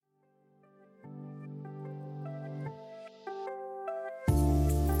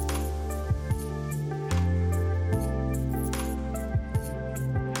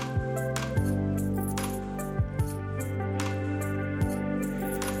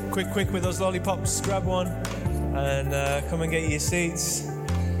Quick with those lollipops. Grab one and come and get your seats.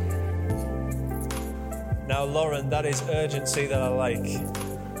 Now, Lauren, that is urgency that I like.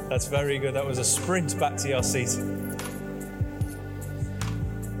 That's very good. That was a sprint back to your seat.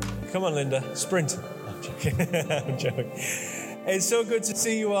 Come on, Linda, sprint. I'm joking. I'm joking. It's so good to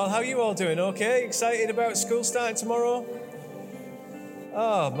see you all. How are you all doing? Okay? Excited about school starting tomorrow?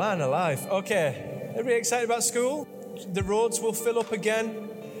 Oh, man alive. Okay. Everybody excited about school? The roads will fill up again.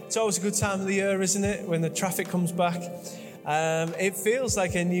 It's always a good time of the year, isn't it? When the traffic comes back. It feels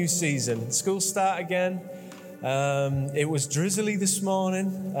like a new season. School start again. It was drizzly this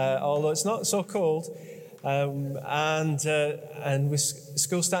morning, although it's not so cold. And with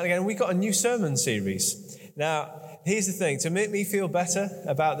school starting again, we got a new sermon series. Now, here's the thing. To make me feel better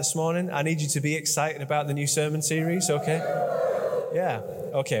about this morning, I need you to be excited about the new sermon series, okay? Yeah,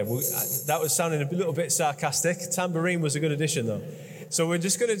 okay. Well, that was sounding a little bit sarcastic. Tambourine was a good addition, though. So we're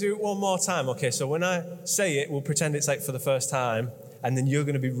just going to do it one more time, okay? So when I say it, we'll pretend it's like for the first time, and then you're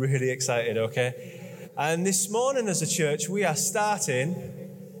going to be really excited, okay? And this morning as a church, we are starting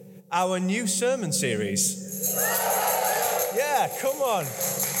our new sermon series. Yeah, come on.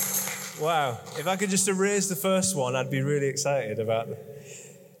 Wow. If I could just erase the first one, I'd be really excited about it.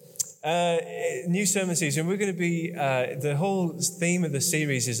 New sermon season. We're going to be, the whole theme of the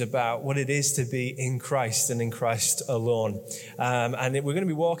series is about what it is to be in Christ and in Christ alone. And we're going to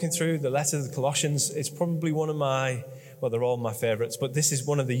be walking through the letter of the Colossians. It's probably one of my, well, they're all my favorites, but this is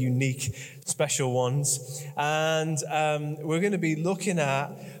one of the unique, special ones. And we're going to be looking at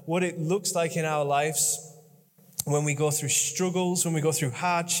what it looks like in our lives when we go through struggles, when we go through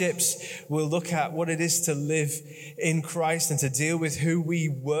hardships. We'll look at what it is to live in Christ and to deal with who we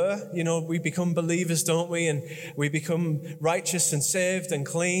were. You know, we become believers, don't we? And we become righteous and saved and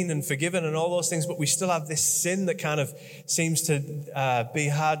clean and forgiven and all those things, but we still have this sin that kind of seems to be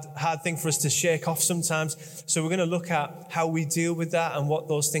a hard thing for us to shake off sometimes. So we're going to look at how we deal with that and what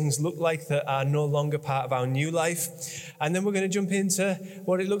those things look like that are no longer part of our new life. And then we're going to jump into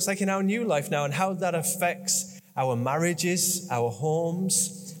what it looks like in our new life now and how that affects our marriages, our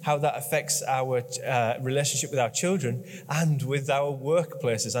homes, how that affects our relationship with our children and with our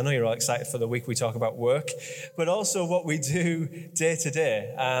workplaces. I know you're all excited for the week we talk about work, but also what we do day to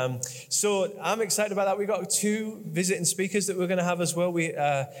day. So I'm excited about that. We've got 2 visiting speakers that we're going to have as well. We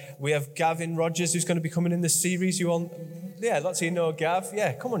have Gavin Rogers, who's going to be coming in this series. You all, yeah, lots of you know Gav.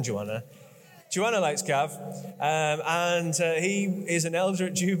 Yeah, come on, Joanna. Joanna likes Gav. And he is an elder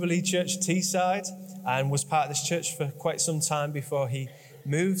at Jubilee Church Teesside, and was part of this church for quite some time before he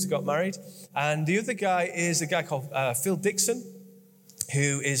moved, got married. And the other guy is a guy called Phil Dixon,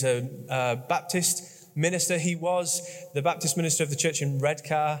 who is a Baptist minister. He was the Baptist minister of the church in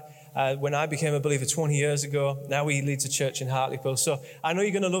Redcar when I became a believer 20 years ago. Now he leads a church in Hartlepool. So I know you're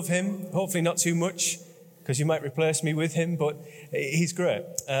going to love him, hopefully not too much, because you might replace me with him, but he's great.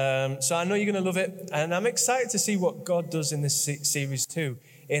 So I know you're going to love it. And I'm excited to see what God does in this series too,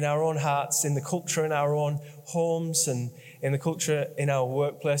 in our own hearts, in the culture in our own homes, and in the culture in our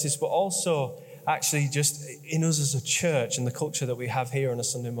workplaces, but also actually just in us as a church and the culture that we have here on a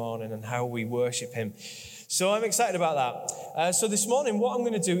Sunday morning and how we worship him. So I'm excited about that. So this morning, what I'm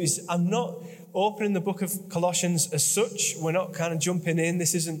going to do is I'm not opening the book of Colossians as such. We're not kind of jumping in.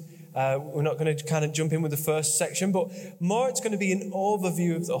 This isn't we're not going to kind of jump in with the first section, but more it's going to be an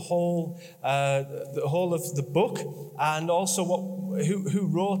overview of the whole of the book, and also who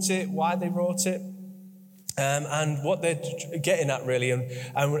wrote it, why they wrote it, and what they're getting at really, and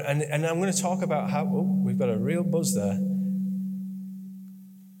I'm going to talk about how. Oh, we've got a real buzz there.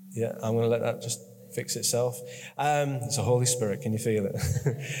 Yeah, I'm going to let that just fix itself. It's the Holy Spirit. Can you feel it?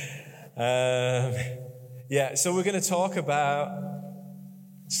 Yeah. So we're going to talk about.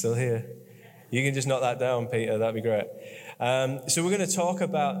 Still here. You can just knock that down, Peter. That'd be great. So we're going to talk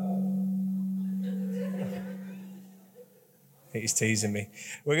about... He's teasing me.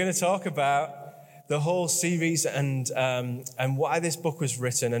 We're going to talk about the whole series and why this book was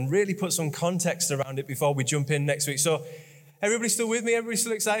written and really put some context around it before we jump in next week. So everybody still with me? Everybody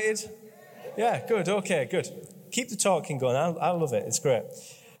still excited? Yeah, good. Okay, good. Keep the talking going. I love it. It's great.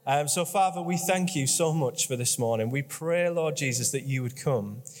 So, Father, we thank you so much for this morning. We pray, Lord Jesus, that you would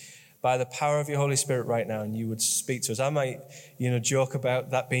come by the power of your Holy Spirit right now and you would speak to us. I might, joke about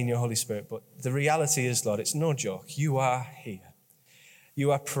that being your Holy Spirit, but the reality is, Lord, it's no joke. You are here.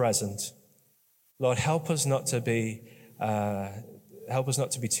 You are present. Lord, help us not to be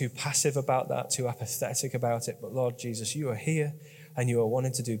too passive about that, too apathetic about it. But, Lord Jesus, you are here and you are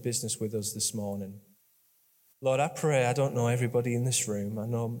wanting to do business with us this morning. Lord, I pray, I don't know everybody in this room, I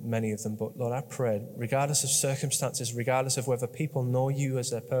know many of them, but Lord, I pray, regardless of circumstances, regardless of whether people know you as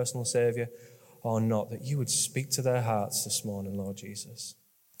their personal Saviour or not, that you would speak to their hearts this morning, Lord Jesus.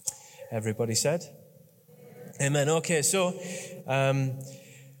 Everybody said? Amen. Okay, so I'm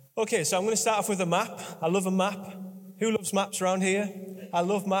going to start off with a map. I love a map. Who loves maps around here? I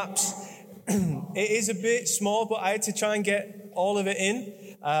love maps. It is a bit small, but I had to try and get all of it in.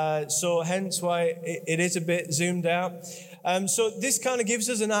 So hence why it is a bit zoomed out. So this kind of gives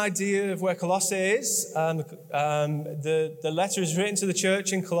us an idea of where Colossae is. The letter is written to the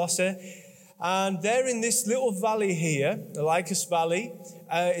church in Colossae. And they're in this little valley here, the Lycus Valley.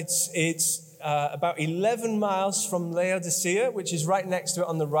 It's about 11 miles from Laodicea, which is right next to it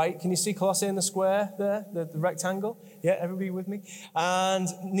on the right. Can you see Colossae in the square there, the rectangle? Yeah, everybody with me? And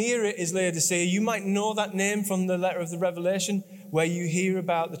near it is Laodicea. You might know that name from the letter of the Revelation, where you hear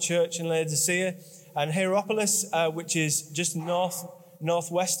about the church in Laodicea. And Hierapolis, which is just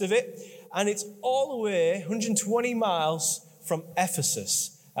northwest of it. And it's all the way 120 miles from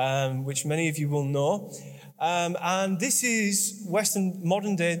Ephesus, which many of you will know. And this is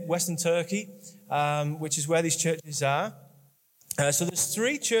modern-day Western Turkey, which is where these churches are. So there's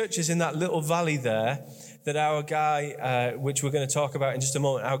 3 churches in that little valley there that our guy, which we're going to talk about in just a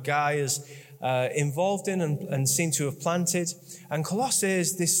moment, our guy is involved in and seemed to have planted. And Colossae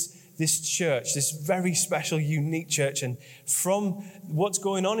is this church, this very special, unique church. And from what's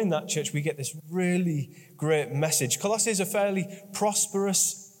going on in that church, we get this really great message. Colossae is a fairly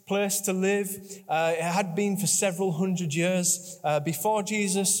prosperous place to live. It had been for several hundred years before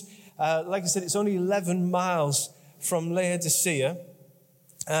Jesus. Like I said, it's only 11 miles from Laodicea.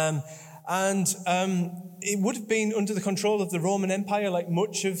 And it would have been under the control of the Roman Empire, like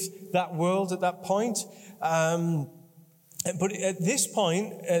much of that world at that point. But at this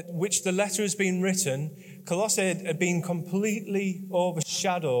point, at which the letter has been written, Colossae had been completely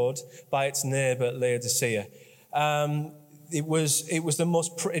overshadowed by its neighbour, Laodicea.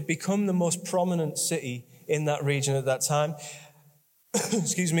 It become the most prominent city in that region at that time.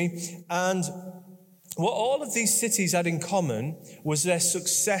 Excuse me. And what all of these cities had in common was their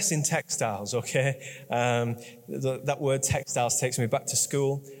success in textiles, okay? That word textiles takes me back to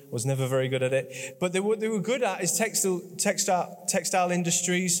school. Was never very good at it. But what they were good at is textile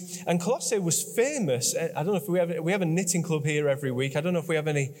industries. And Colossae was famous. I don't know if we have a knitting club here every week. I don't know if we have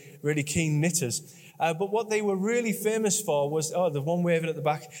any really keen knitters. But what they were really famous for was, the one waving at the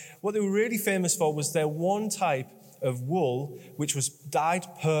back. What they were really famous for was their one type of wool, which was dyed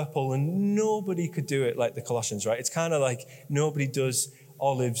purple, and nobody could do it like the Colossians, right? It's kind of like nobody does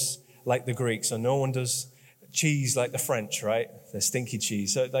olives like the Greeks, or no one does cheese like the French, right? The stinky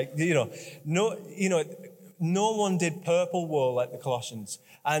cheese. So no one did purple wool like the Colossians.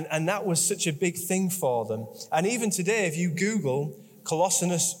 And that was such a big thing for them. And even today, if you Google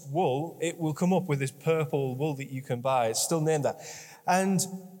Colossinus wool, it will come up with this purple wool that you can buy. It's still named that. And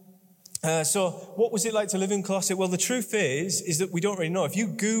so what was it like to live in Colossae? Well, the truth is that we don't really know. If you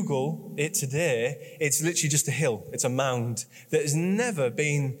Google it today, it's literally just a hill. It's a mound that has never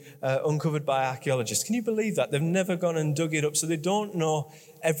been uncovered by archaeologists. Can you believe that? They've never gone and dug it up, so they don't know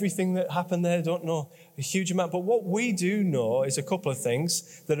everything that happened there. They don't know a huge amount. But what we do know is a couple of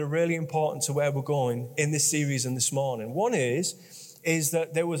things that are really important to where we're going in this series and this morning. One is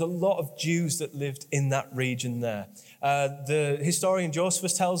that there was a lot of Jews that lived in that region there. The historian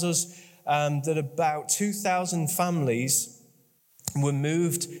Josephus tells us that about 2,000 families were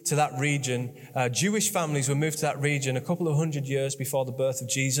moved to that region. Jewish families were moved to that region a couple of hundred years before the birth of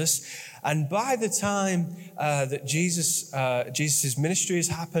Jesus. And by the time that Jesus' ministry has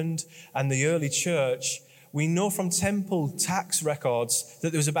happened and the early church, we know from temple tax records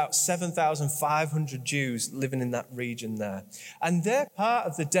that there was about 7,500 Jews living in that region there. And they're part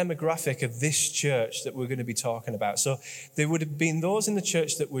of the demographic of this church that we're going to be talking about. So there would have been those in the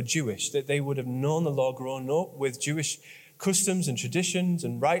church that were Jewish, that they would have known the law, grown up with Jewish customs and traditions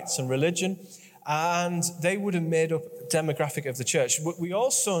and rites and religion. And they would have made up a demographic of the church. But we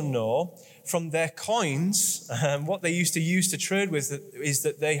also know from their coins, what they used to use to trade with, is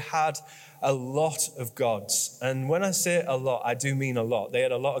that they had a lot of gods. And when I say a lot, I do mean a lot. They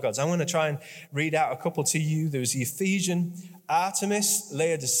had a lot of gods. I'm going to try and read out a couple to you. There was the Ephesian Artemis,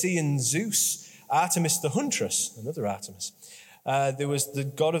 Laodicean Zeus, Artemis the huntress, another Artemis. There was the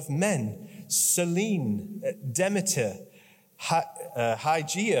god of men, Selene, Demeter,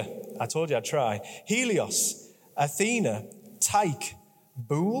 Hygeia, I told you I'd try, Helios, Athena, Tyche,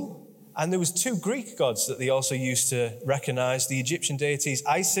 Bool, and there was 2 Greek gods that they also used to recognize, the Egyptian deities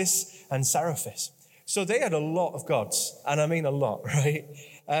Isis and Seraphis. So they had a lot of gods, and I mean a lot, right?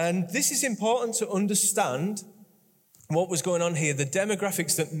 And this is important to understand what was going on here, the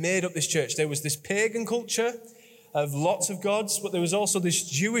demographics that made up this church. There was this pagan culture of lots of gods, but there was also this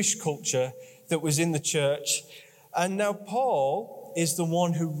Jewish culture that was in the church. And now Paul is the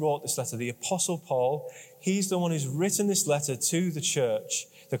one who wrote this letter, the Apostle Paul. He's the one who's written this letter to the church,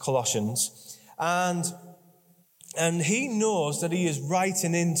 the Colossians. And he knows that he is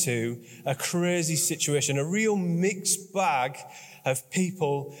writing into a crazy situation, a real mixed bag of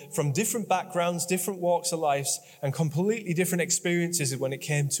people from different backgrounds, different walks of life, and completely different experiences when it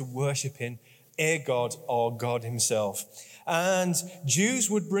came to worshiping a God or God himself. And Jews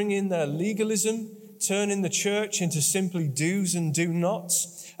would bring in their legalism, turning the church into simply do's and do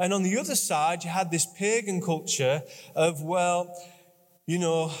nots. And on the other side, you had this pagan culture of, well, you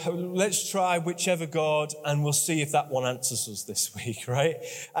know, let's try whichever God and we'll see if that one answers us this week, right?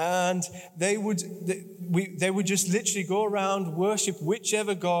 And they would just literally go around, worship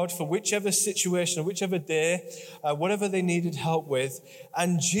whichever God for whichever situation or whichever day, whatever they needed help with.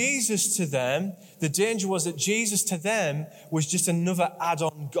 And Jesus to them, the danger was that Jesus to them was just another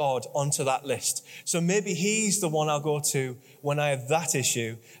add-on God onto that list. So maybe he's the one I'll go to when I have that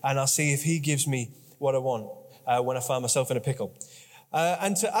issue, and I'll see if he gives me what I want when I find myself in a pickle.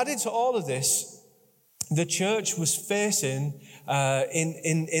 And to add into all of this, the church was facing,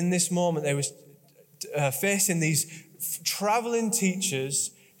 in this moment, they was facing these traveling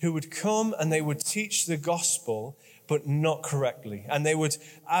teachers who would come and they would teach the gospel, but not correctly. And they would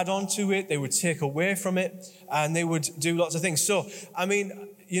add on to it, they would take away from it, and they would do lots of things. So, I mean,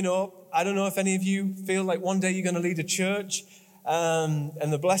 you know, I don't know if any of you feel like one day you're going to lead a church,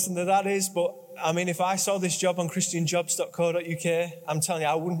 and the blessing that is, but I mean, if I saw this job on christianjobs.co.uk, I'm telling you,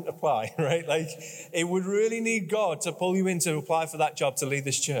 I wouldn't apply, right? Like, it would really need God to pull you in to apply for that job to lead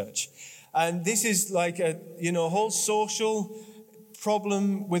this church. And this is like a, you know, whole social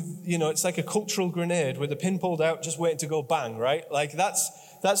problem with, you know, it's like a cultural grenade with a pin pulled out, just waiting to go bang, right? Like, that's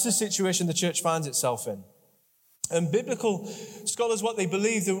the situation the church finds itself in. And biblical scholars, what they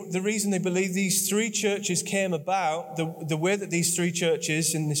believe, the reason they believe these three churches came about, the way that these three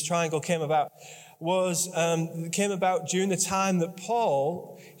churches in this triangle came about, came about during the time that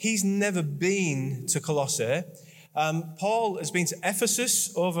Paul, he's never been to Colossae. Paul has been to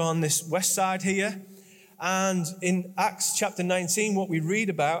Ephesus over on this west side here. And in Acts chapter 19, what we read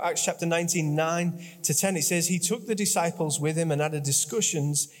about, Acts chapter 19, 9-10, it says, he took the disciples with him and had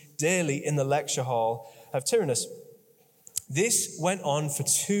discussions daily in the lecture hall of Tyrannus. This went on for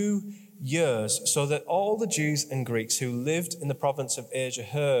 2 years, so that all the Jews and Greeks who lived in the province of Asia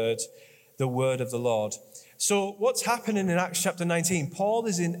heard the word of the Lord. So what's happening in Acts chapter 19? Paul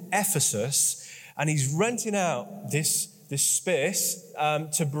is in Ephesus, and he's renting out this space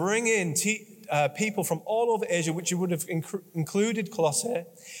to bring in people from all over Asia, which would have included Colossae.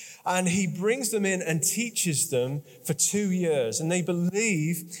 And he brings them in and teaches them for 2 years. And they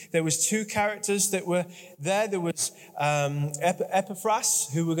believe there was two characters that were there. There was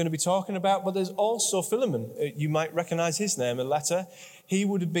Epaphras, who we're going to be talking about, but there's also Philemon. You might recognize his name, a letter. He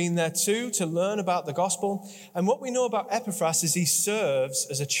would have been there too to learn about the gospel. And what we know about Epaphras is he serves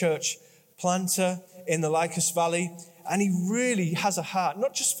as a church planter in the Lycus Valley. And he really has a heart,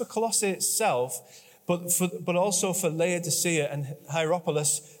 not just for Colossae itself, but also for Laodicea and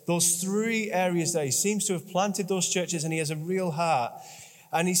Hierapolis, those three areas there. He seems to have planted those churches, and he has a real heart.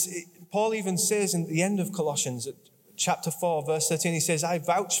 And Paul even says in the end of Colossians, chapter 4, verse 13, he says, I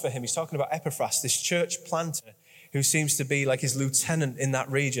vouch for him. He's talking about Epaphras, this church planter who seems to be like his lieutenant in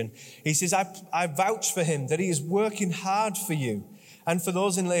that region. He says, I vouch for him that he is working hard for you. And for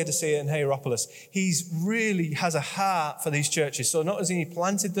those in Laodicea and Hierapolis, he's really has a heart for these churches. So not only he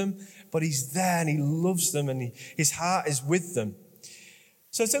planted them, but he's there and he loves them and his heart is with them.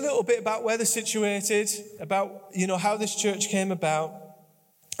 So it's a little bit about where they're situated, about, you know, how this church came about.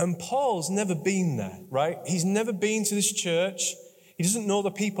 And Paul's never been there, right? He's never been to this church. He doesn't know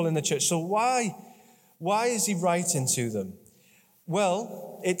the people in the church. So why is he writing to them?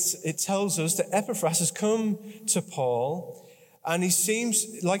 Well, it tells us that Epaphras has come to Paul. And he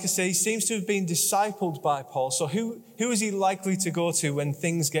seems, like I say, he seems to have been discipled by Paul. So who is he likely to go to when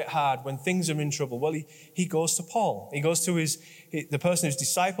things get hard, when things are in trouble? Well, he goes to Paul. He goes to the person who's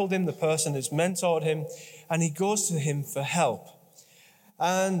discipled him, the person who's mentored him, and he goes to him for help.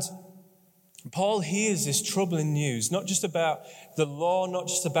 And Paul hears this troubling news, not just about the law, not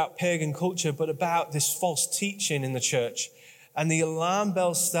just about pagan culture, but about this false teaching in the church. And the alarm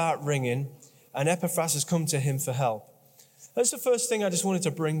bells start ringing, and Epaphras has come to him for help. That's the first thing I just wanted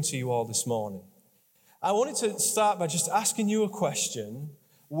to bring to you all this morning. I wanted to start by just asking you a question.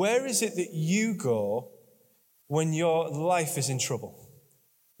 Where is it that you go when your life is in trouble?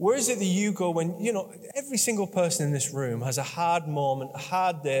 Where is it that you go when, every single person in this room has a hard moment, a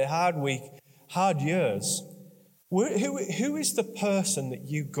hard day, hard week, hard years? Who is the person that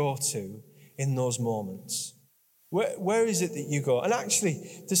you go to in those moments? Where is it that you go? And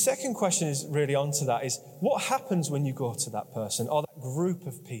actually, the second question is really onto that is, what happens when you go to that person or that group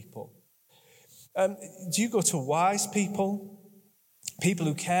of people? Do you go to wise people? People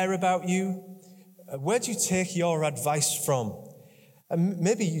who care about you? Where do you take your advice from? And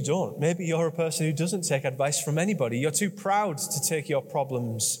maybe you don't. Maybe you're a person who doesn't take advice from anybody. You're too proud to take your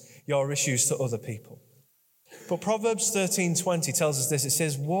problems, your issues to other people. But Proverbs 13:20 tells us this. It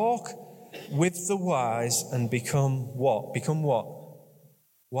says, walk with the wise and become what? Become what?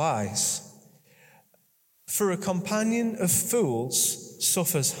 Wise. For a companion of fools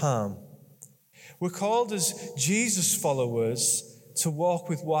suffers harm. We're called as Jesus followers to walk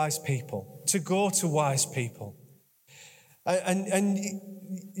with wise people, to go to wise people. And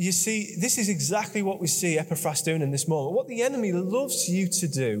you see, this is exactly what we see Epaphras doing in this moment. What the enemy loves you to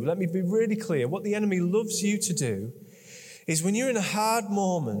do, let me be really clear, what the enemy loves you to do is when you're in a hard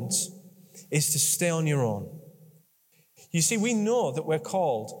moment, is to stay on your own. You see, we know that we're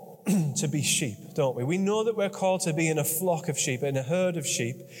called to be sheep, don't we? We know that we're called to be in a flock of sheep, in a herd of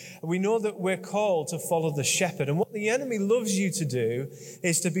sheep. We know that we're called to follow the shepherd. And what the enemy loves you to do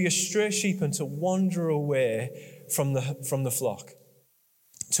is to be a stray sheep and to wander away from the flock,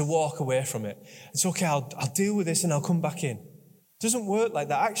 to walk away from it. It's okay, I'll deal with this and I'll come back in. It doesn't work like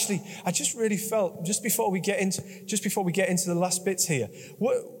that. Actually, I just really felt, just before we get into the last bits here,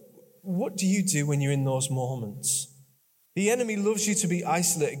 what do you do when you're in those moments? The enemy loves you to be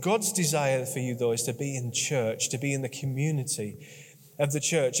isolated. God's desire for you, though, is to be in church, to be in the community of the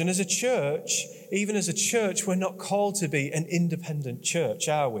church. And as a church, even as a church, we're not called to be an independent church,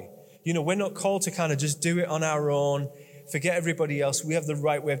 are we? We're not called to kind of just do it on our own, forget everybody else. We have the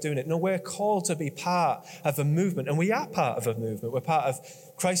right way of doing it. No, we're called to be part of a movement, and we are part of a movement. We're part of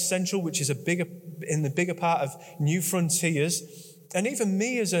Christ Central, which is the bigger part of New Frontiers. And even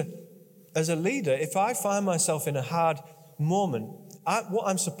me as a leader, if I find myself in a hard moment, what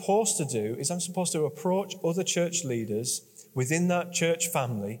I'm supposed to do is I'm supposed to approach other church leaders within that church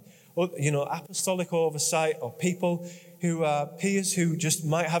family, apostolic oversight, or people who are peers who just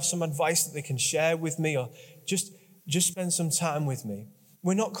might have some advice that they can share with me, or just spend some time with me.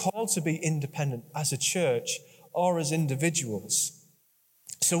 We're not called to be independent as a church or as individuals.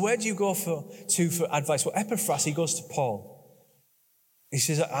 So where do you go for advice? Well, Epaphras, he goes to Paul. He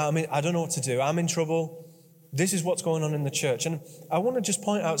says, I don't know what to do. I'm in trouble. This is what's going on in the church. And I want to just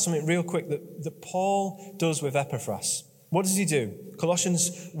point out something real quick that Paul does with Epaphras. What does he do?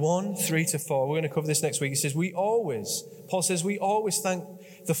 Colossians 1:3-4. We're going to cover this next week. He says, Paul says, we always thank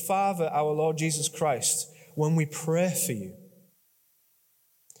the Father, our Lord Jesus Christ, when we pray for you.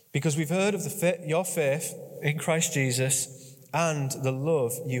 Because we've heard of your faith in Christ Jesus and the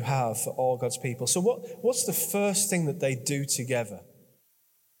love you have for all God's people. So what's the first thing that they do together?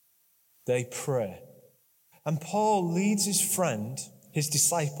 They pray. And Paul leads his friend, his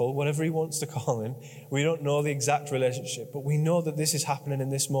disciple, whatever he wants to call him. We don't know the exact relationship, but we know that this is happening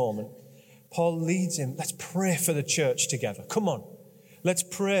in this moment. Paul leads him. Let's pray for the church together. Come on. Let's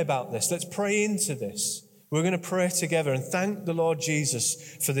pray about this. Let's pray into this. We're going to pray together and thank the Lord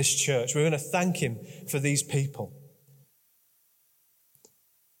Jesus for this church. We're going to thank him for these people.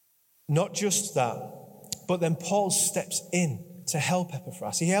 Not just that, but then Paul steps in to help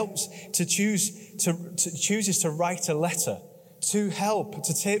Epaphras. He helps chooses to write a letter to help,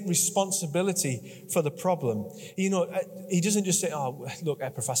 to take responsibility for the problem. He doesn't just say, oh, look,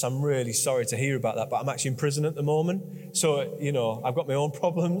 Epaphras, I'm really sorry to hear about that, but I'm actually in prison at the moment. So, I've got my own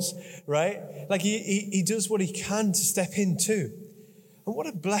problems, right? Like he does what he can to step in too. And what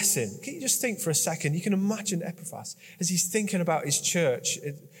a blessing. Can you just think for a second? You can imagine Epaphras as he's thinking about his church,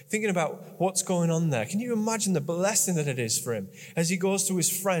 thinking about what's going on there. Can you imagine the blessing that it is for him as he goes to his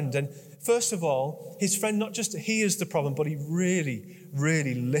friend? And first of all, his friend not just hears the problem, but he really,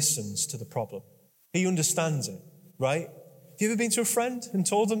 really listens to the problem. He understands it, right? Have you ever been to a friend and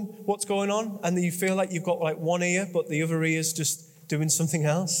told them what's going on and you feel like you've got like one ear, but the other ear's just doing something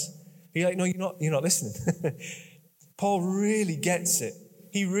else? You're like, no, you're not listening. Paul really gets it.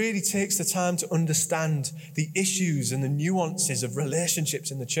 He really takes the time to understand the issues and the nuances of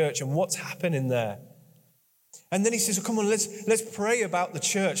relationships in the church and what's happening there. And then he says, come on, let's pray about the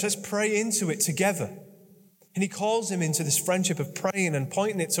church. Let's pray into it together. And he calls him into this friendship of praying and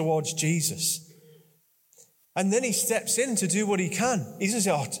pointing it towards Jesus. And then he steps in to do what he can. He doesn't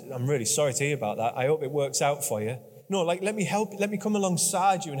say, oh, I'm really sorry to hear about that. I hope it works out for you. No, like, let me come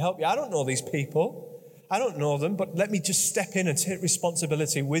alongside you and help you. I don't know these people. I don't know them, but let me just step in and take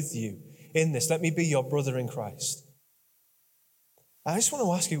responsibility with you in this. Let me be your brother in Christ. I just want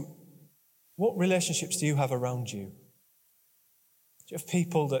to ask you, what relationships do you have around you? Do you have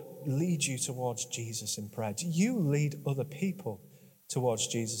people that lead you towards Jesus in prayer? Do you lead other people towards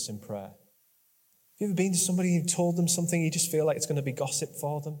Jesus in prayer? Have you ever been to somebody and told them something, you just feel like it's going to be gossip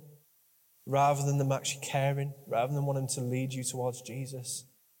for them, rather than them actually caring, rather than wanting to lead you towards Jesus,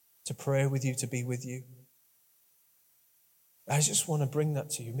 to pray with you, to be with you? I just want to bring that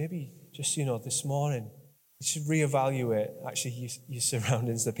to you. Maybe just, this morning, you should reevaluate actually your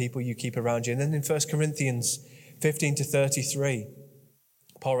surroundings, the people you keep around you. And then in 1 Corinthians 15-33,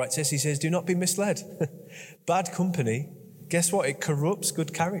 Paul writes this, he says, do not be misled. Bad company, guess what? It corrupts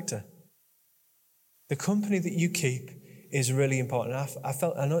good character. The company that you keep is really important.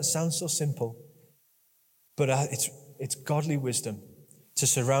 I know it sounds so simple, but it's godly wisdom to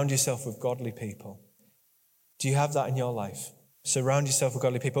surround yourself with godly people. Do you have that in your life? Surround yourself with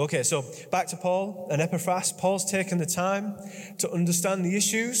godly people. Okay, so back to Paul and Epaphras. Paul's taken the time to understand the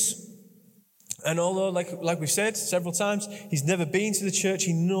issues. And although, like we've said several times, he's never been to the church,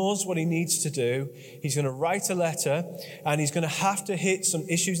 he knows what he needs to do. He's going to write a letter, and he's going to have to hit some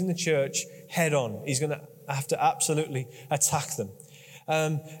issues in the church head on. He's going to have to absolutely attack them.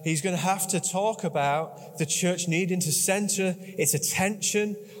 He's going to have to talk about the church needing to center its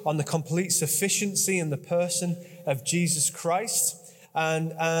attention on the complete sufficiency in the person of Jesus Christ,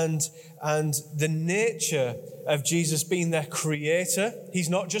 and the nature of Jesus being their creator. He's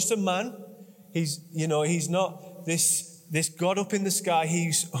not just a man. He's not this God up in the sky.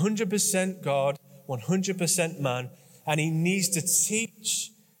 He's 100% God, 100% man, and he needs to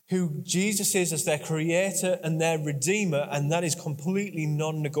teach who Jesus is as their creator and their redeemer, and that is completely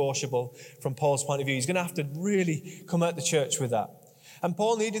non-negotiable from Paul's point of view. He's going to have to really come at the church with that. And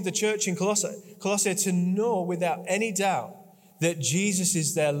Paul needed the church in Colossae to know without any doubt that Jesus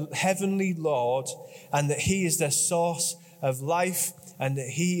is their heavenly Lord, and that he is their source of life, and that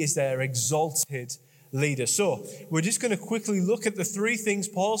he is their exalted leader. So we're just going to quickly look at the three things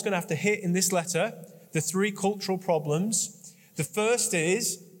Paul's going to have to hit in this letter, the three cultural problems. The first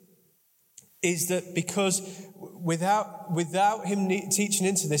is that because without him teaching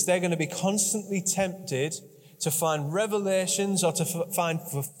into this, they're going to be constantly tempted to find revelations or to find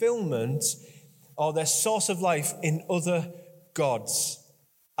fulfillment or their source of life in other gods.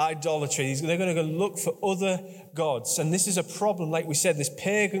 Idolatry. They're going to go look for other gods. And this is a problem, like we said, this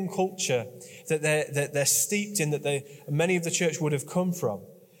pagan culture that they're steeped in, that many of the church would have come from.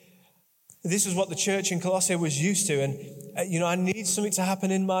 This is what the church in Colossae was used to. And, I need something to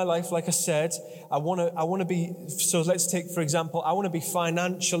happen in my life. Like I said, I want to be, so let's take, for example, I want to be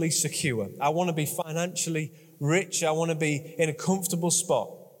financially secure. I want to be financially rich. I want to be in a comfortable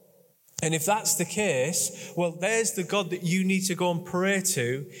spot. And if that's the case, well, there's the God that you need to go and pray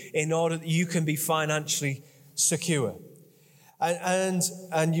to in order that you can be financially secure.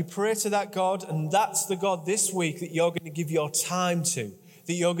 And you pray to that God, and that's the God this week that you're going to give your time to,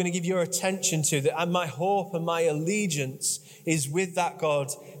 that you're going to give your attention to, that my hope and my allegiance is with that God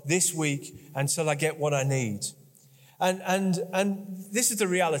this week until I get what I need. And this is the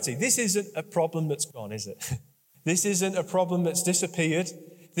reality. This isn't a problem that's gone, is it? This isn't a problem that's disappeared.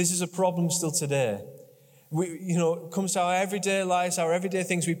 This is a problem still today. It comes to our everyday lives, our everyday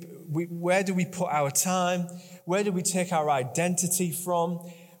things. Where do we put our time? Where do we take our identity from?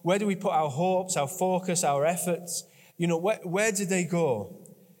 Where do we put our hopes, our focus, our efforts? Where do they go?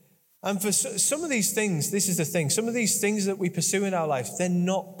 And for some of these things, this is the thing. Some of these things that we pursue in our life, they're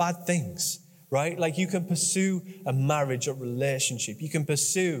not bad things, right? Like you can pursue a marriage, a relationship. You can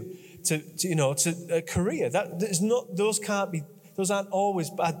pursue to a career. Those aren't always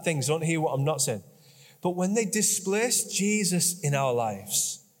bad things. Don't hear what I'm not saying. But when they displace Jesus in our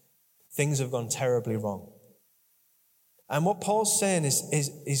lives, things have gone terribly wrong. And what Paul's saying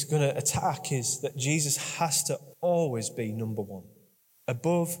is going to attack is that Jesus has to always be number one,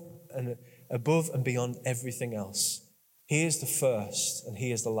 above and beyond everything else. He is the first and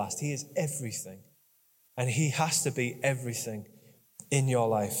he is the last. He is everything. And he has to be everything in your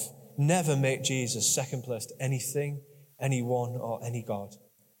life. Never make Jesus second place to anything, anyone, or any God.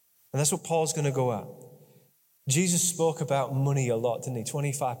 And that's what Paul's going to go at. Jesus spoke about money a lot, didn't he?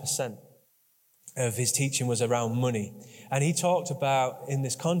 25% of his teaching was around money. And he talked about, in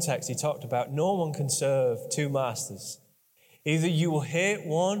this context, he talked about no one can serve two masters. Either you will hate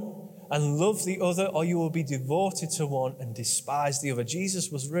one and love the other, or you will be devoted to one and despise the other. Jesus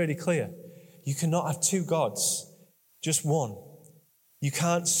was really clear. You cannot have two gods, just one. You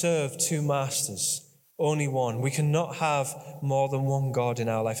can't serve two masters. only one. We cannot have more than one God in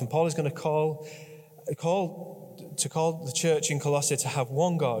our life. And Paul is going to call the church in Colossae to have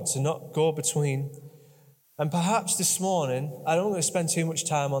one God, to not go between. And perhaps this morning, I don't want to spend too much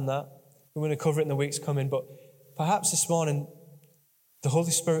time on that. We're going to cover it in the weeks coming, but perhaps this morning, the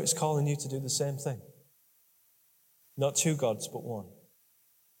Holy Spirit is calling you to do the same thing. Not two gods, but one.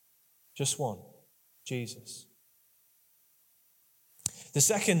 Just one. Jesus. The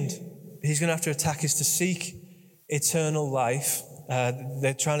second he's going to have to attack is to seek eternal life.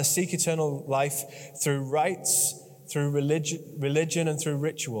 They're trying to seek eternal life through rites, through religion, and through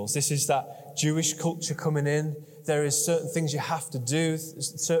rituals. This is that Jewish culture coming in. There is certain things you have to do, a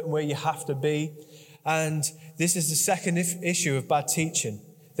certain way you have to be. And this is the second issue of bad teaching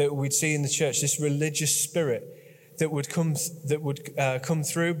that we'd see in the church, this religious spirit that would come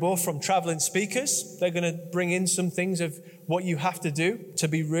through, both from traveling speakers. They're going to bring in some things of what you have to do to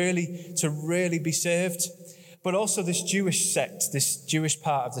really be saved, but also this Jewish sect, this Jewish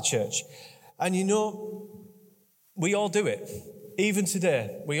part of the church. And we all do it. Even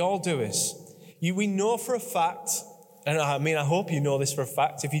today, we all do it. We know for a fact, and I hope you know this for a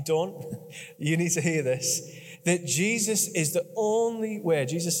fact. If you don't, you need to hear this, that Jesus is the only way.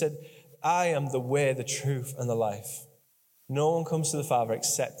 Jesus said, I am the way, the truth, and the life. No one comes to the Father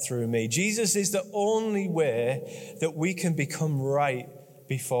except through me. Jesus is the only way that we can become right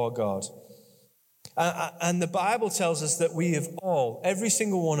before God. And the Bible tells us that we have all, every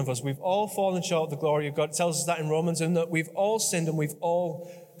single one of us, we've all fallen short of the glory of God. It tells us that in Romans, and that we've all sinned and we've all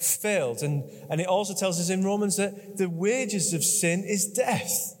failed. And it also tells us in Romans that the wages of sin is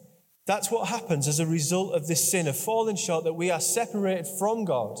death. That's what happens as a result of this sin, of falling short, that we are separated from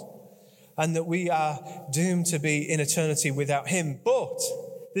God. And that we are doomed to be in eternity without him. But,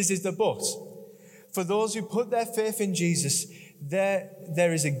 this is the but, for those who put their faith in Jesus, there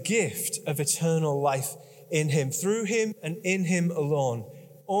is a gift of eternal life in him, through him and in him alone,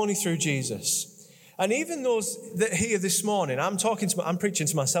 only through Jesus. And even those that are here this morning, I'm preaching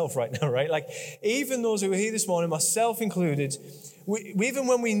to myself right now, right? Like, even those who are here this morning, myself included, even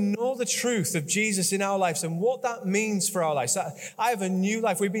when we know the truth of Jesus in our lives and what that means for our lives, I have a new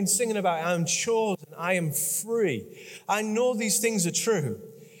life. We've been singing about, I am chosen, I am free. I know these things are true.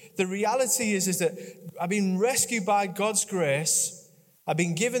 The reality is that I've been rescued by God's grace. I've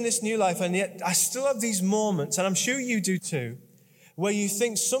been given this new life, and yet I still have these moments, and I'm sure you do too, where you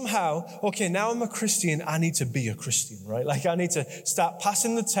think somehow, okay, now I'm a Christian, I need to be a Christian, right? Like, I need to start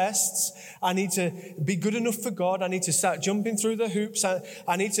passing the tests. I need to be good enough for God. I need to start jumping through the hoops.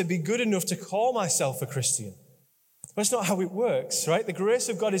 I need to be good enough to call myself a Christian. But that's not how it works, right? The grace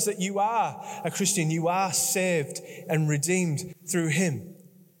of God is that you are a Christian. You are saved and redeemed through him.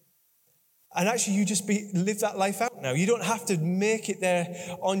 And actually, you just live that life out now. You don't have to make it there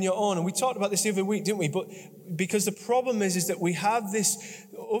on your own. And we talked about this the other week, didn't we? But because the problem is that we have this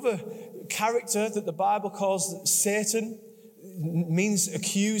other character that the Bible calls Satan, means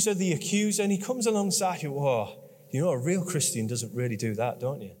accuser, the accuser, and he comes alongside you. Oh, a real Christian doesn't really do that,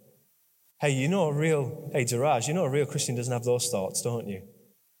 don't you? Hey, Daraj, a real Christian doesn't have those thoughts, don't you?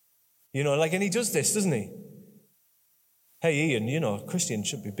 And he does this, doesn't he? Hey, Ian, a Christian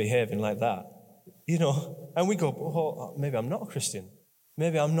should be behaving like that. And we go, oh, maybe I'm not a Christian.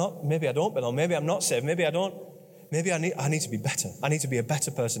 Maybe I'm not, maybe I don't belong. Maybe I'm not saved. Maybe I need to be better. I need to be a better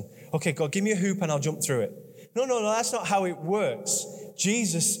person. Okay, God, give me a hoop and I'll jump through it. No, that's not how it works.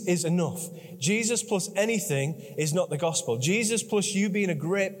 Jesus is enough. Jesus plus anything is not the gospel. Jesus plus you being a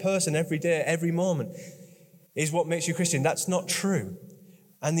great person every day, every moment, is what makes you Christian. That's not true.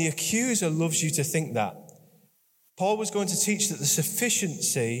 And the accuser loves you to think that. Paul was going to teach that the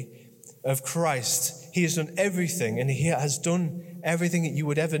sufficiency of Christ, he has done everything, and he has done everything that you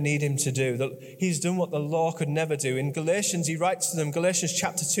would ever need him to do. That he's done what the law could never do. In Galatians, he writes to them, Galatians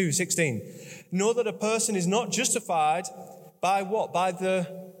chapter 2, 16, know that a person is not justified by what?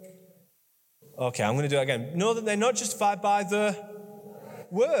 Okay, I'm going to do it again. Know that they're not justified by the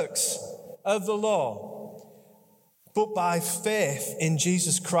works of the law, but by faith in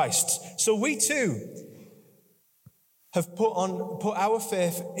Jesus Christ. So we too have put our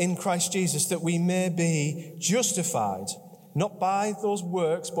faith in Christ Jesus, that we may be justified, not by those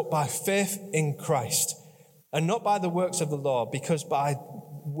works, but by faith in Christ, and not by the works of the law, because by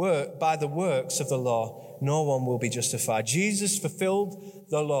the works of the law, no one will be justified. Jesus fulfilled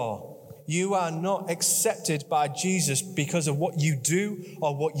the law. You are not accepted by Jesus because of what you do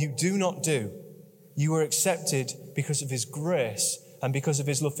or what you do not do. You are accepted because of his grace and because of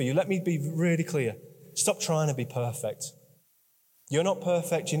his love for you. Let me be really clear. Stop trying to be perfect. You're not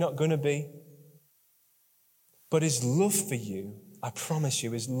perfect. You're not going to be. But his love for you, I promise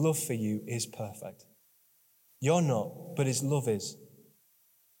you, his love for you is perfect. You're not, but his love is.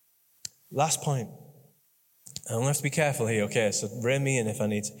 Last point. I'm going to have to be careful here, okay? So rein me in if I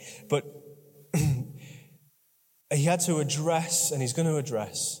need to. But he had to address, and he's going to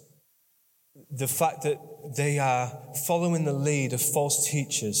address, the fact that they are following the lead of false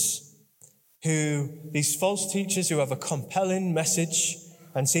teachers these false teachers who have a compelling message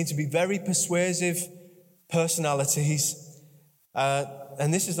and seem to be very persuasive personalities.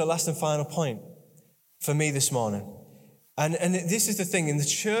 And this is the last and final point for me this morning. And this is the thing, in the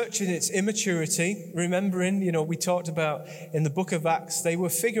church in its immaturity, remembering, we talked about in the book of Acts, they were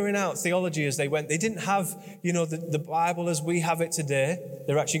figuring out theology as they went. They didn't have, the Bible as we have it today.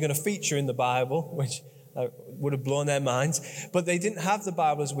 They're actually going to feature in the Bible, which would have blown their minds. But they didn't have the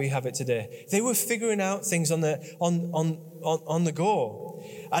Bible as we have it today. They were figuring out things on the go.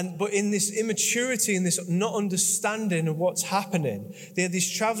 But in this immaturity and this not understanding of what's happening, they had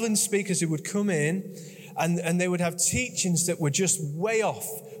these traveling speakers who would come in and they would have teachings that were just way off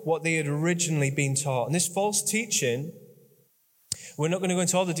what they had originally been taught. And this false teaching, we're not going to go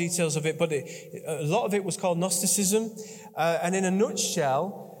into all the details of it, but a lot of it was called Gnosticism. And in a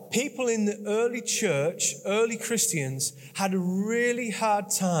nutshell, people in the early church, early Christians, had a really hard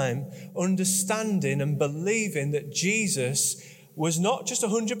time understanding and believing that Jesus was not just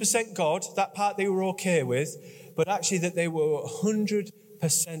 100% God, that part they were okay with, but actually that they were 100%,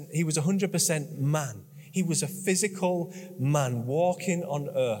 he was 100% man. He was a physical man walking on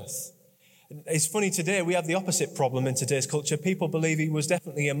earth. It's funny today, we have the opposite problem in today's culture. People believe he was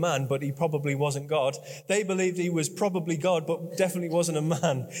definitely a man, but he probably wasn't God. They believed he was probably God, but definitely wasn't a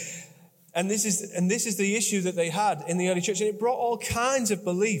man. And this is the issue that they had in the early church. And it brought all kinds of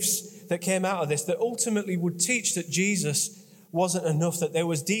beliefs that came out of this that ultimately would teach that Jesus wasn't enough, that there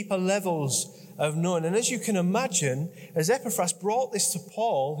was deeper levels of knowing. And as you can imagine, as Epaphras brought this to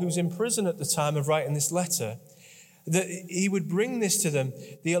Paul, who was in prison at the time of writing this letter, that he would bring this to them.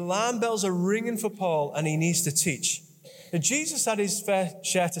 The alarm bells are ringing for Paul, and he needs to teach. Now, Jesus had his fair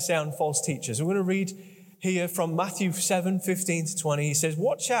share to say on false teachers. We're going to read here from Matthew 7:15-20. He says,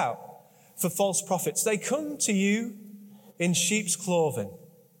 "Watch out for false prophets. They come to you in sheep's clothing.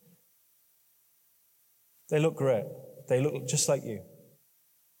 They look great. They look just like you.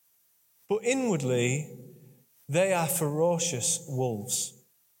 But inwardly, they are ferocious wolves."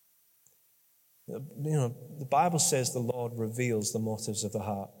 The Bible says the Lord reveals the motives of the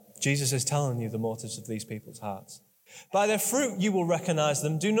heart. Jesus is telling you the motives of these people's hearts. "By their fruit you will recognize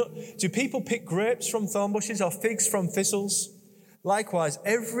them. Do people pick grapes from thorn bushes or figs from thistles? Likewise,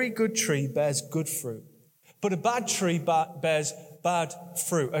 every good tree bears good fruit, but a bad tree bears bad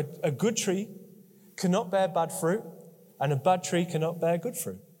fruit. A good tree cannot bear bad fruit, and a bad tree cannot bear good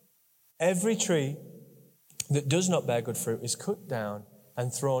fruit. Every tree that does not bear good fruit is cut down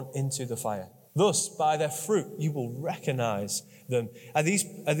and thrown into the fire. Thus, by their fruit, you will recognize them." Have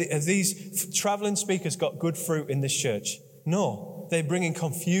these traveling speakers got good fruit in this church? No. They're bringing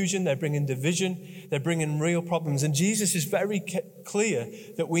confusion. They're bringing division. They're bringing real problems. And Jesus is very clear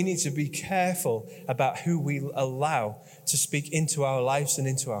that we need to be careful about who we allow to speak into our lives and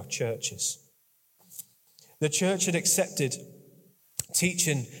into our churches. The church had accepted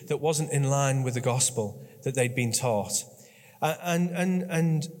teaching that wasn't in line with the gospel that they'd been taught.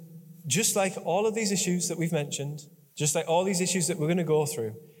 And just like all of these issues that we've mentioned, just like all these issues that we're going to go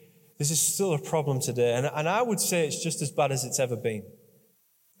through, this is still a problem today. And I would say it's just as bad as it's ever been.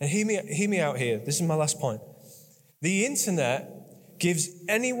 And hear me out here. This is my last point. The internet gives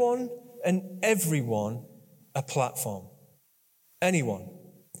anyone and everyone a platform. Anyone.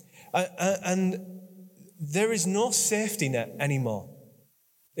 And there is no safety net anymore.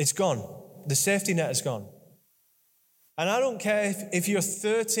 It's gone. The safety net is gone. And I don't care if you're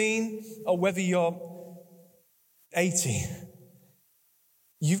 13 or whether you're 80.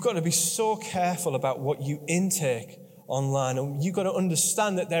 You've got to be so careful about what you intake online. And you've got to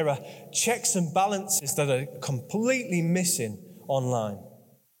understand that there are checks and balances that are completely missing online.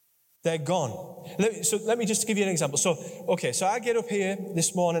 They're gone. Let me just give you an example. So I get up here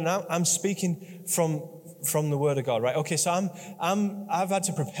this morning. I'm speaking from the Word of God, right? Okay, so I've had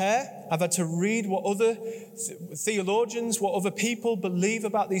to prepare. I've had to read what other theologians, what other people believe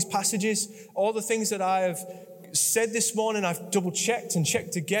about these passages. All the things that I have said this morning, I've double checked and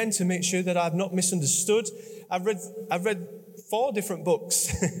checked again to make sure that I've not misunderstood. I've read 4 different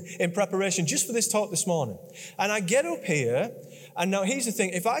books in preparation just for this talk this morning. And I get up here, and now here's the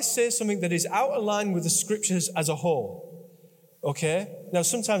thing. If I say something that is out of line with the scriptures as a whole, okay? Now,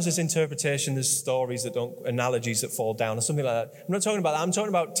 sometimes there's interpretation, there's stories analogies that fall down or something like that. I'm not talking about that. I'm talking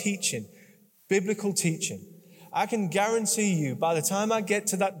about teaching, biblical teaching. I can guarantee you by the time I get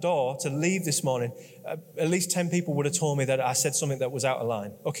to that door to leave this morning, at least 10 people would have told me that I said something that was out of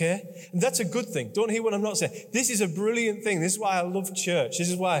line. Okay? And that's a good thing. Don't hear what I'm not saying. This is a brilliant thing. This is why I love church. This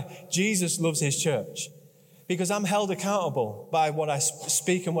is why Jesus loves his church. Because I'm held accountable by what I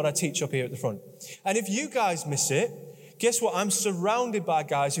speak and what I teach up here at the front. And if you guys miss it, guess what? I'm surrounded by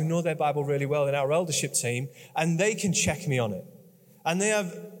guys who know their Bible really well in our eldership team, and they can check me on it. And they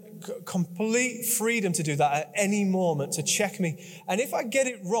have complete freedom to do that at any moment, to check me. And if I get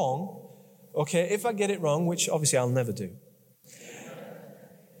it wrong, which obviously I'll never do.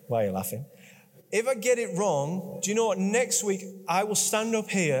 Why are you laughing? If I get it wrong, do you know what? Next week, I will stand up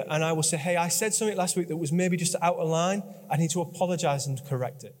here and I will say, hey, I said something last week that was maybe just out of line. I need to apologize and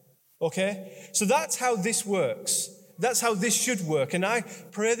correct it. Okay? So that's how this works. That's how this should work. And I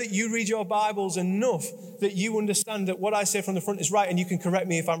pray that you read your Bibles enough that you understand that what I say from the front is right and you can correct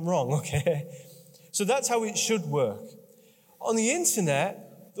me if I'm wrong. Okay? So that's how it should work. On the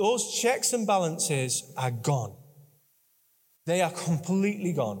internet, those checks and balances are gone. They are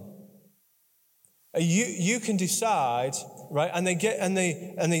completely gone. You can decide, right? And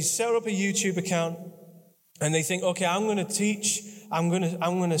they set up a YouTube account, and they think, okay, I'm going to teach. I'm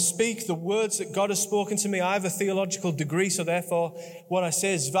going to speak the words that God has spoken to me. I have a theological degree, so therefore, what I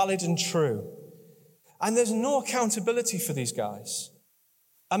say is valid and true. And there's no accountability for these guys.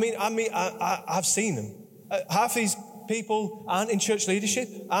 I've seen them. Half these people aren't in church leadership,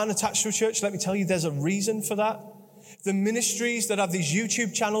 aren't attached to a church. Let me tell you, there's a reason for that. The ministries that have these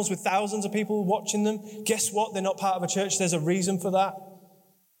YouTube channels with thousands of people watching them, guess what? They're not part of a church. There's a reason for that.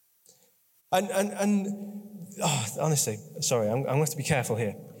 Honestly, sorry, I'm going to have to be careful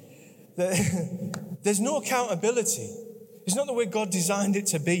here. There's no accountability. It's not the way God designed it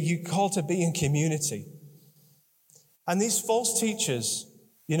to be. You're called to be in community. And these false teachers,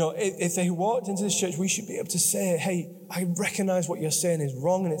 if they walked into this church, we should be able to say, hey, I recognize what you're saying is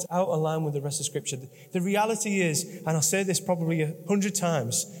wrong and it's out of line with the rest of Scripture. The reality is, and I'll say this probably 100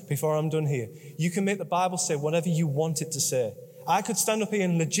 times before I'm done here, you can make the Bible say whatever you want it to say. I could stand up here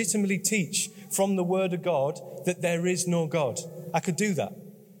and legitimately teach from the Word of God that there is no God. I could do that.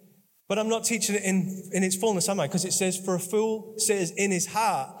 But I'm not teaching it in its fullness, am I? Because it says, for a fool says in his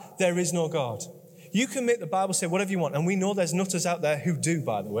heart, there is no God. You can make the Bible say whatever you want. And we know there's nutters out there who do,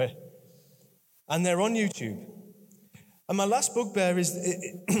 by the way. And they're on YouTube. And my last bugbear is,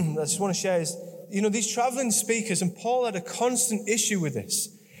 I just want to share is, these traveling speakers, and Paul had a constant issue with this.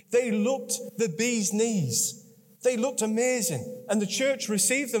 They looked the bee's knees. They looked amazing. And the church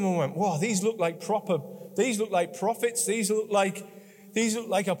received them and went, wow, these look like prophets. These look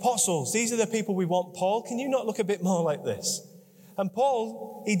like apostles. These are the people we want. Paul, can you not look a bit more like this? And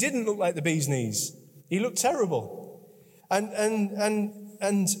Paul, he didn't look like the bee's knees. He looked terrible.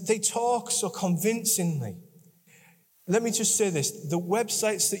 And they talk so convincingly. Let me just say this. The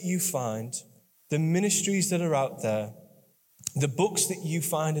websites that you find, the ministries that are out there, the books that you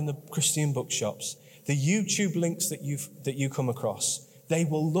find in the Christian bookshops, the YouTube links that you come across, they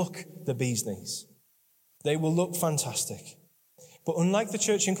will look the bee's knees. They will look fantastic. But unlike the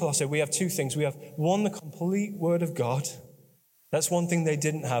church in Colossae, we have two things. We have, one, the complete Word of God. That's one thing they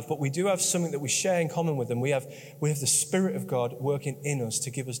didn't have, but we do have something that we share in common with them. We have the Spirit of God working in us to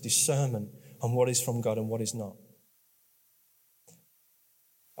give us discernment on what is from God and what is not.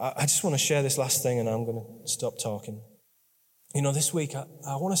 I just want to share this last thing and I'm going to stop talking. This week,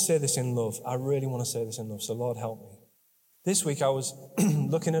 I want to say this in love. I really want to say this in love, so Lord help me. This week I was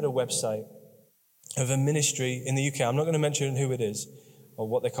looking at a website of a ministry in the UK. I'm not going to mention who it is or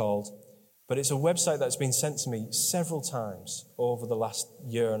what they're called. But it's a website that's been sent to me several times over the last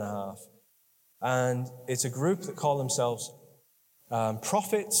year and a half. And it's a group that call themselves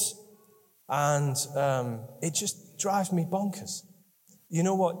prophets. And it just drives me bonkers. You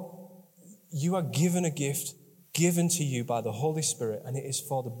know what? You are given a gift given to you by the Holy Spirit, and it is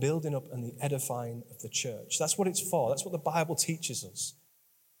for the building up and the edifying of the church. That's what it's for. That's what the Bible teaches us.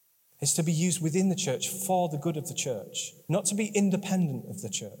 It's to be used within the church for the good of the church, not to be independent of the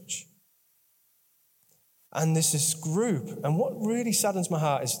church. And there's this group, and what really saddens my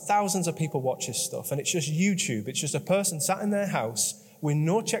heart is thousands of people watch this stuff, and it's just YouTube. It's just a person sat in their house with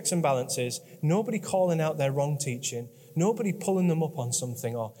no checks and balances, nobody calling out their wrong teaching, nobody pulling them up on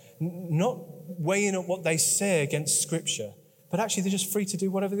something, or not weighing up what they say against Scripture. But actually, they're just free to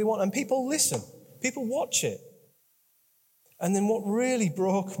do whatever they want, and people listen. People watch it. And then what really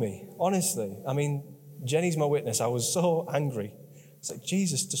broke me, honestly, Jenny's my witness, I was so angry. It's like,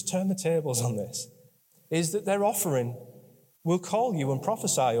 Jesus, just turn the tables on this. Is that their offering will call you and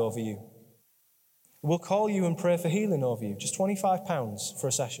prophesy over you. We'll call you and pray for healing over you. Just £25 for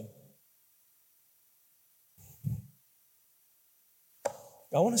a session.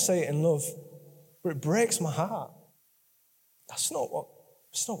 I want to say it in love, but it breaks my heart. That's not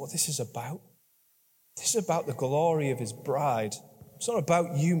what this is about. This is about the glory of his bride. It's not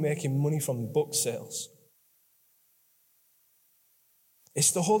about you making money from book sales.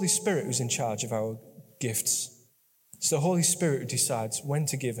 It's the Holy Spirit who's in charge of our gifts. It's the Holy Spirit who decides when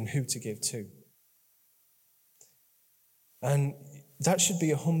to give and who to give to. And that should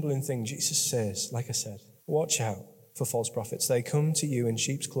be a humbling thing. Jesus says, like I said, watch out for false prophets. They come to you in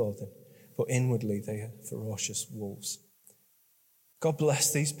sheep's clothing, but inwardly they are ferocious wolves. God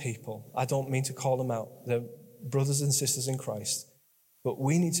bless these people. I don't mean to call them out. They're brothers and sisters in Christ. But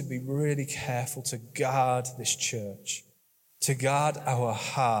we need to be really careful to guard this church, to guard our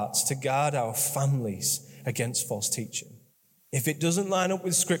hearts, to guard our families against false teaching. If it doesn't line up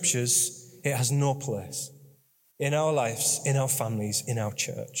with scriptures, it has no place in our lives, in our families, in our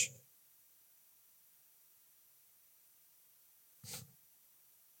church.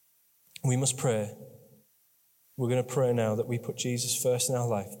 We must pray. We're going to pray now that we put Jesus first in our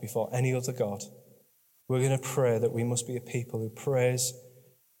life before any other God. We're going to pray that we must be a people that praise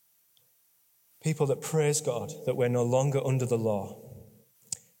God, that we're no longer under the law.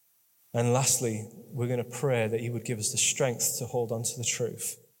 And lastly, we're going to pray that he would give us the strength to hold on to the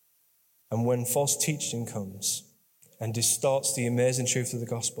truth. And when false teaching comes and distorts the amazing truth of the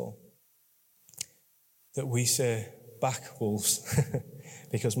gospel, that we say, back wolves,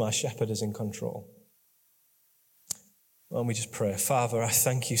 because my shepherd is in control. And we just pray. Father, I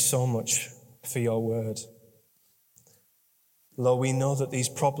thank you so much for your word. Lord, we know that these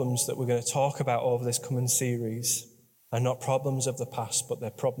problems that we're going to talk about over this coming series are not problems of the past, but they're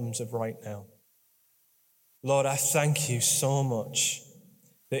problems of right now. Lord, I thank you so much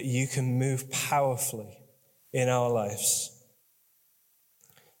that you can move powerfully in our lives.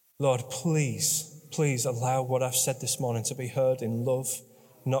 Lord, please allow what I've said this morning to be heard in love,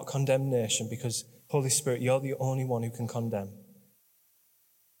 not condemnation, because Holy Spirit, you're the only one who can condemn.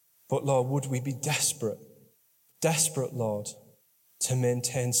 But Lord, would we be desperate, Lord, to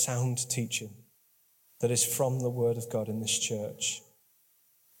maintain sound teaching that is from the Word of God in this church?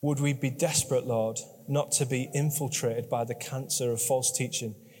 Would we be desperate, Lord, not to be infiltrated by the cancer of false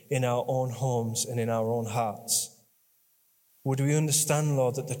teaching in our own homes and in our own hearts? Would we understand,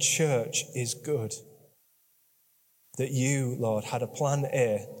 Lord, that the church is good? That you, Lord, had a plan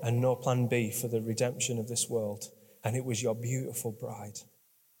A and no plan B for the redemption of this world, and it was your beautiful bride.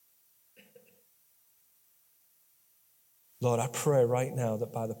 Lord, I pray right now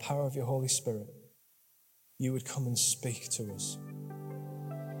that by the power of your Holy Spirit, you would come and speak to us.